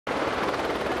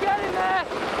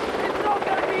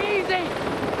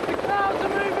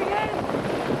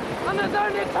And there's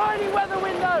only a tiny weather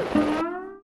window.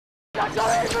 I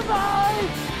got it behind!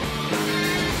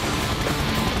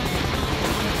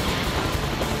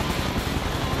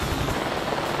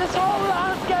 This whole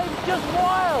landscape's just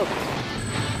wild.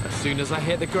 As soon as I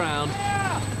hit the ground,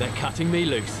 they're cutting me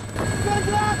loose. Good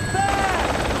luck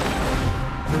there!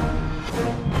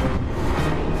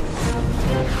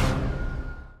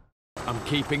 I'm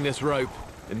keeping this rope.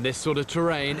 In this sort of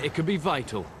terrain, it could be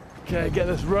vital. Okay, get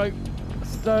this rope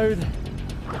stowed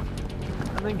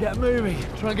and then get moving.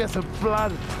 Try and get some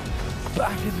blood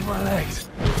back into my legs.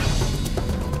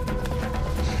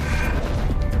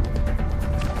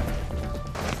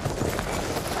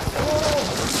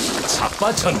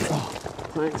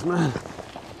 Thanks, man.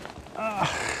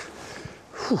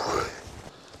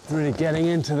 Really getting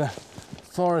into the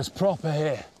forest proper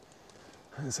here.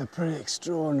 It's a pretty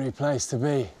extraordinary place to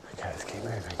be. Okay, let's keep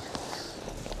moving.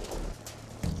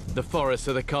 The forests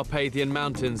of the Carpathian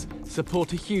Mountains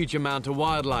support a huge amount of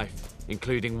wildlife,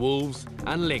 including wolves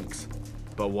and lynx.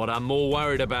 But what I'm more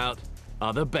worried about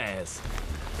are the bears.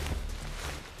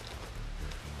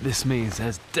 This means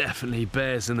there's definitely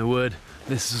bears in the wood.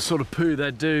 This is the sort of poo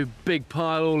they do, big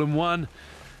pile all in one.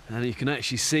 And you can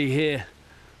actually see here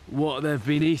what they've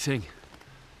been eating.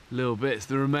 Little bits,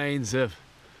 the remains of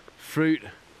fruit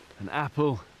and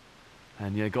apple.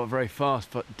 And yeah, got very fast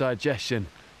digestion.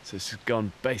 So it's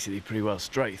gone basically pretty well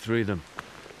straight through them.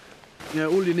 You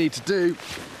know, all you need to do,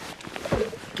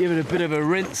 give it a bit of a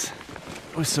rinse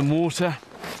with some water.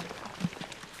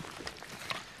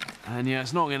 And yeah,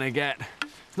 it's not going to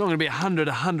be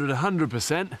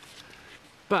 100%.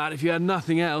 But if you had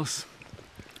nothing else,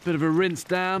 a bit of a rinse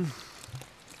down,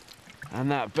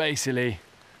 and that basically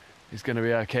is going to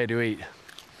be okay to eat.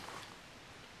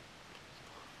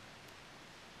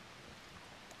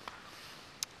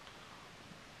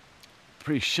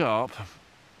 Pretty sharp, a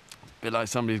bit like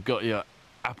somebody's got your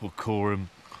apple core and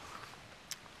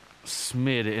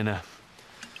smeared it in a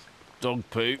dog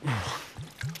poop.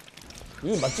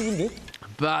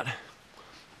 But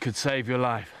could save your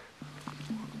life.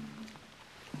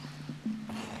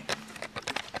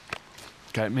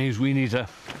 Okay, it means we need to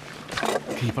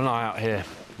keep an eye out here.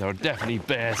 There are definitely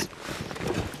bears,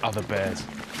 other bears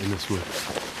in this wood.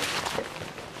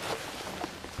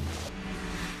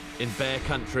 In bear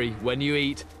country, when you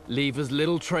eat, leave as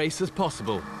little trace as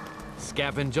possible.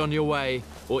 Scavenge on your way,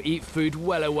 or eat food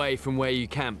well away from where you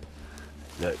camp.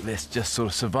 Look, this just sort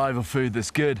of survival food that's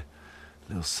good.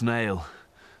 Little snail.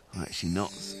 Well, actually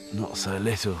not so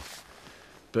little.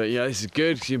 But yeah, this is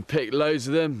good because you can pick loads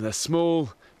of them. They're small,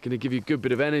 going to give you a good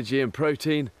bit of energy and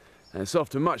protein. And it's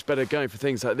often much better going for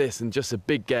things like this than just a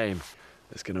big game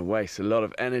that's going to waste a lot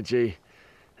of energy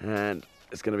and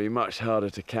it's going to be much harder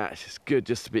to catch. It's good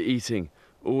just to be eating,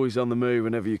 always on the move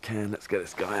whenever you can. Let's get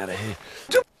this guy out of here.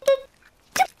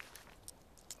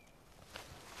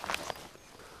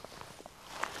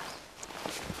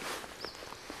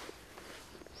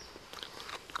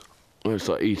 It's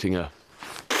like eating a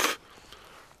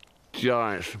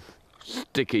giant,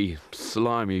 sticky,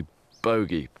 slimy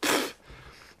bogey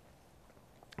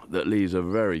that leaves a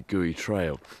very gooey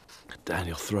trail down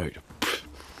your throat.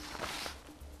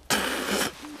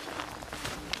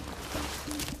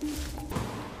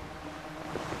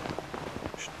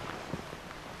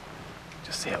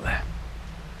 Just see up there.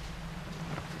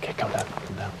 Okay, come down,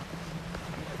 come down.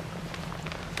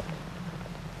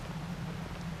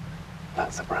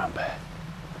 That's a brown bear.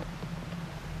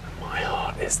 And my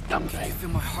heart is thumping. I feel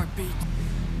my heartbeat.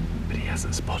 But he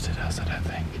hasn't spotted us, I don't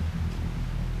think.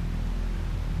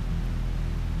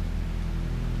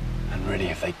 And really,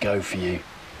 if they go for you,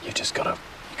 you gotta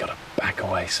back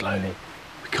away slowly.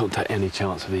 We can't take any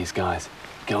chance of these guys.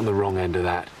 Get on the wrong end of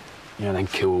that, then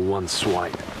kill with one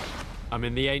swipe. I'm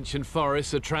in the ancient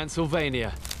forests of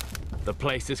Transylvania. The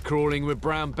place is crawling with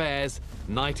brown bears,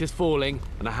 night is falling,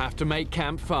 and I have to make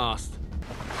camp fast.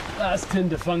 That's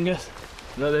tinder fungus.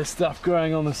 Look, there's stuff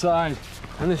growing on the side.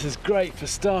 And this is great for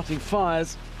starting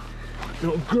fires.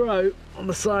 It'll grow on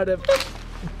the side of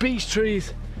beech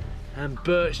trees and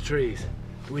birch trees.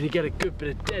 When you get a good bit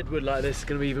of dead wood like this, it's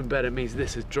going to be even better. It means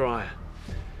this is drier.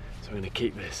 So I'm going to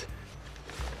keep this.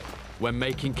 When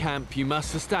making camp, you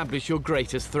must establish your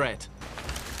greatest threat.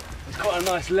 There's quite a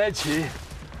nice ledge here,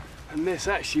 and this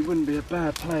actually wouldn't be a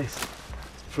bad place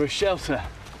for a shelter.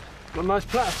 Got a nice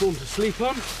platform to sleep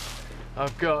on.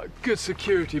 I've got good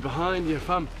security behind you if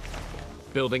I'm...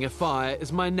 Building a fire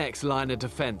is my next line of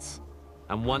defense.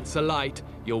 And once alight,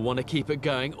 you'll want to keep it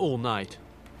going all night.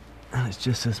 And it's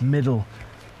just this middle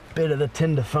bit of the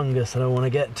tinder fungus that I want to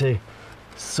get to.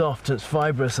 Soft, it's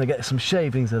fibrous, I get some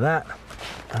shavings of that.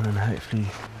 And then hopefully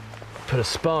put a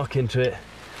spark into it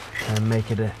and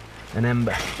make it an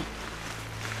ember.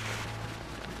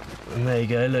 And there you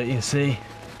go, look, you can see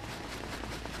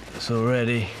it's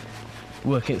already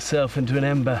working itself into an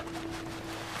ember.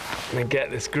 And then get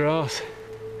this grass,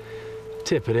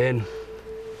 tip it in,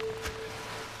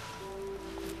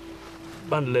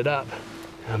 bundle it up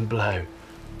and blow.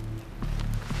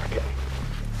 Okay.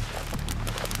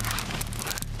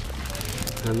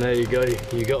 And there you go,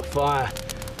 you got fire.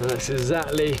 And that's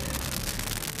exactly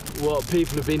what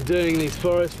people have been doing in these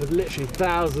forests for literally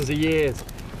thousands of years,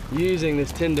 using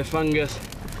this tinder fungus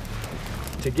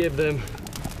to give them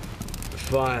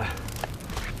fire.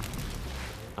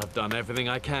 I've done everything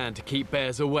I can to keep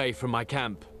bears away from my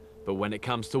camp, but when it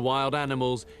comes to wild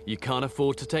animals, you can't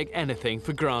afford to take anything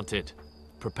for granted.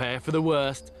 Prepare for the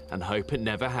worst and hope it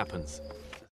never happens.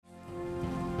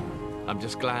 I'm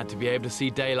just glad to be able to see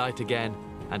daylight again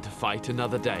and to fight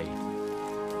another day.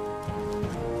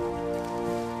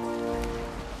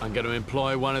 I'm going to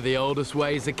employ one of the oldest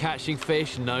ways of catching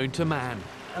fish known to man.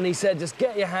 And he said, just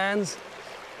get your hands,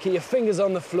 keep your fingers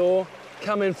on the floor,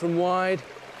 come in from wide,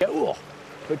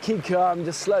 but keep calm,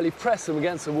 just slowly press them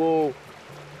against the wall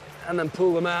and then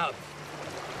pull them out.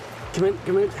 Come in,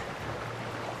 come in.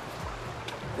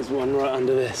 There's one right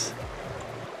under this.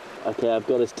 Okay, I've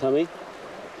got his tummy.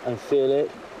 I feel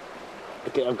it.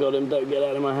 Okay, I've got him, don't get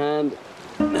out of my hand.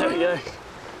 There we go.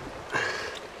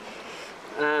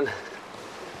 And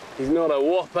he's not a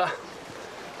whopper,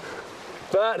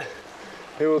 but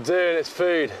he will do, and it's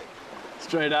food.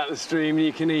 Straight out the stream,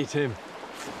 you can eat him.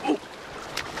 Ooh,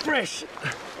 fresh,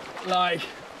 like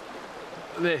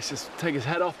this. Just take his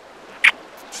head off.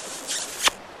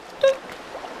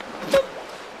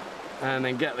 And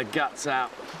then get the guts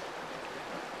out.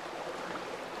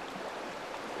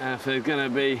 And if there's gonna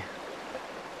be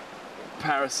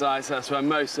parasites, that's where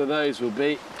most of those will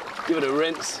be. Give it a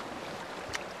rinse.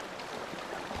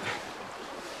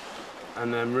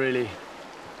 And then really,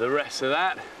 the rest of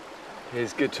that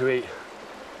is good to eat.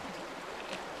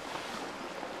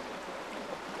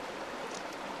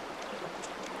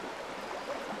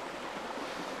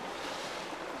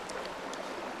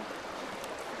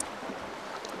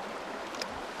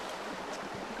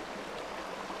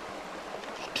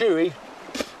 Chewy,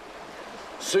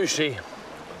 sushi,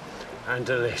 and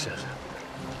delicious.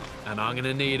 And I'm going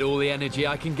to need all the energy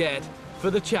I can get for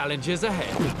the challenges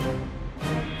ahead.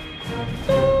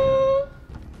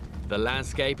 The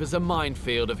landscape is a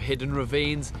minefield of hidden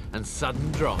ravines and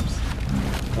sudden drops.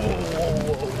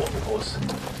 Whoa.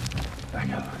 Back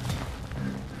up.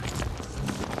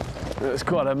 It's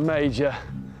quite a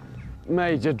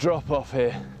major drop off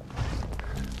here.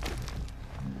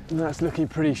 And that's looking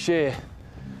pretty sheer.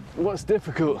 What's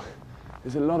difficult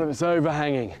is a lot of it's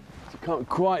overhanging. You can't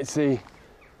quite see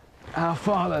how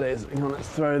far that is. Hang on, let's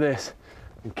throw this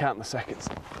and count the seconds.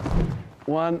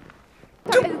 1,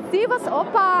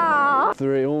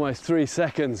 3, almost 3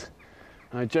 seconds.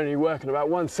 I generally work in about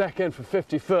 1 second for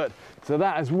 50 foot, so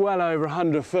that is well over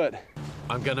 100 foot.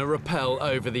 I'm going to rappel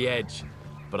over the edge,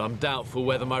 but I'm doubtful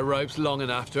whether my rope's long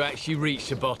enough to actually reach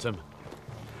the bottom.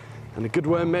 And a good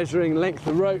way of measuring length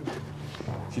of rope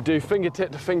is you do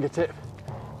fingertip to fingertip,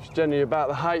 which is generally about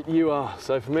the height you are.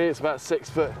 So for me, it's about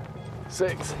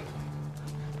 6'6".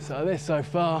 So this so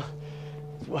far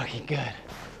is working good.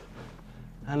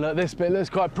 And look, this bit looks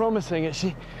quite promising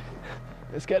actually.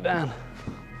 Let's get down.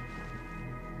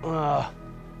 Oh.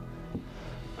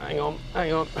 Hang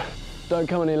on. Don't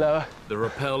come any lower. The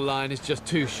rappel line is just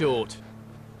too short.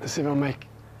 Let's see if I make,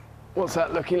 what's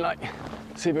that looking like?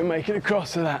 See if we make it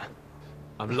across to that.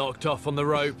 I'm locked off on the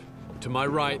rope. To my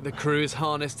right, the crew is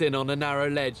harnessed in on a narrow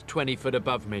ledge 20 foot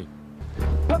above me.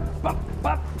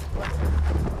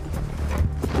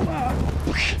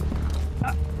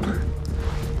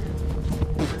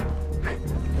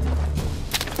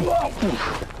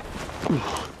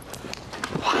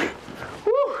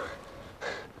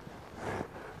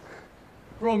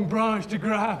 Wrong branch to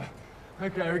grab.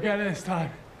 Okay, we get it this time.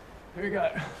 Here we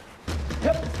go.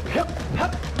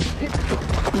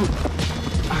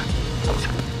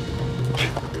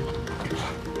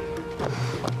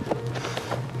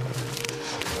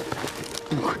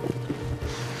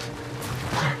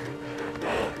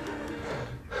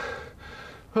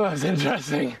 Oh, that's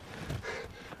interesting.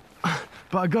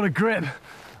 But I got a grip.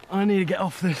 I need to get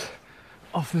off this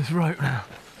rope now.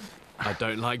 I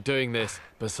don't like doing this,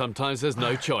 but sometimes there's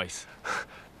no choice.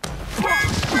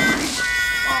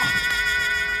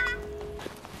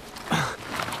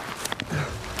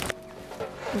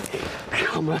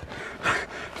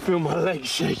 I feel my legs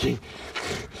shaking.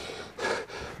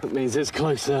 That means it's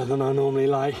closer than I normally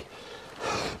like.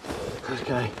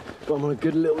 Okay, but I'm on a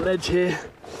good little ledge here.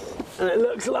 And it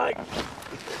looks like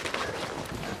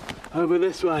over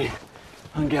this way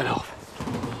and get off.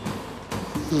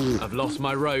 I've lost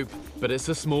my rope, but it's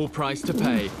a small price to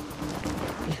pay.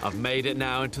 I've made it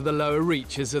now into the lower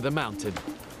reaches of the mountain.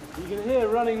 You can hear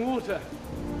running water.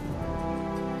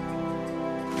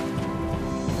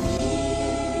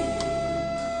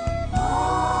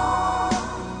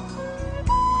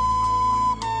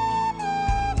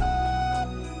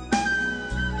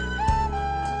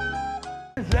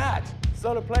 That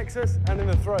solar plexus and in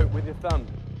the throat with your thumb.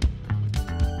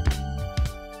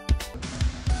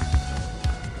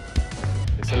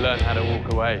 It's to learn how to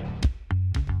walk away.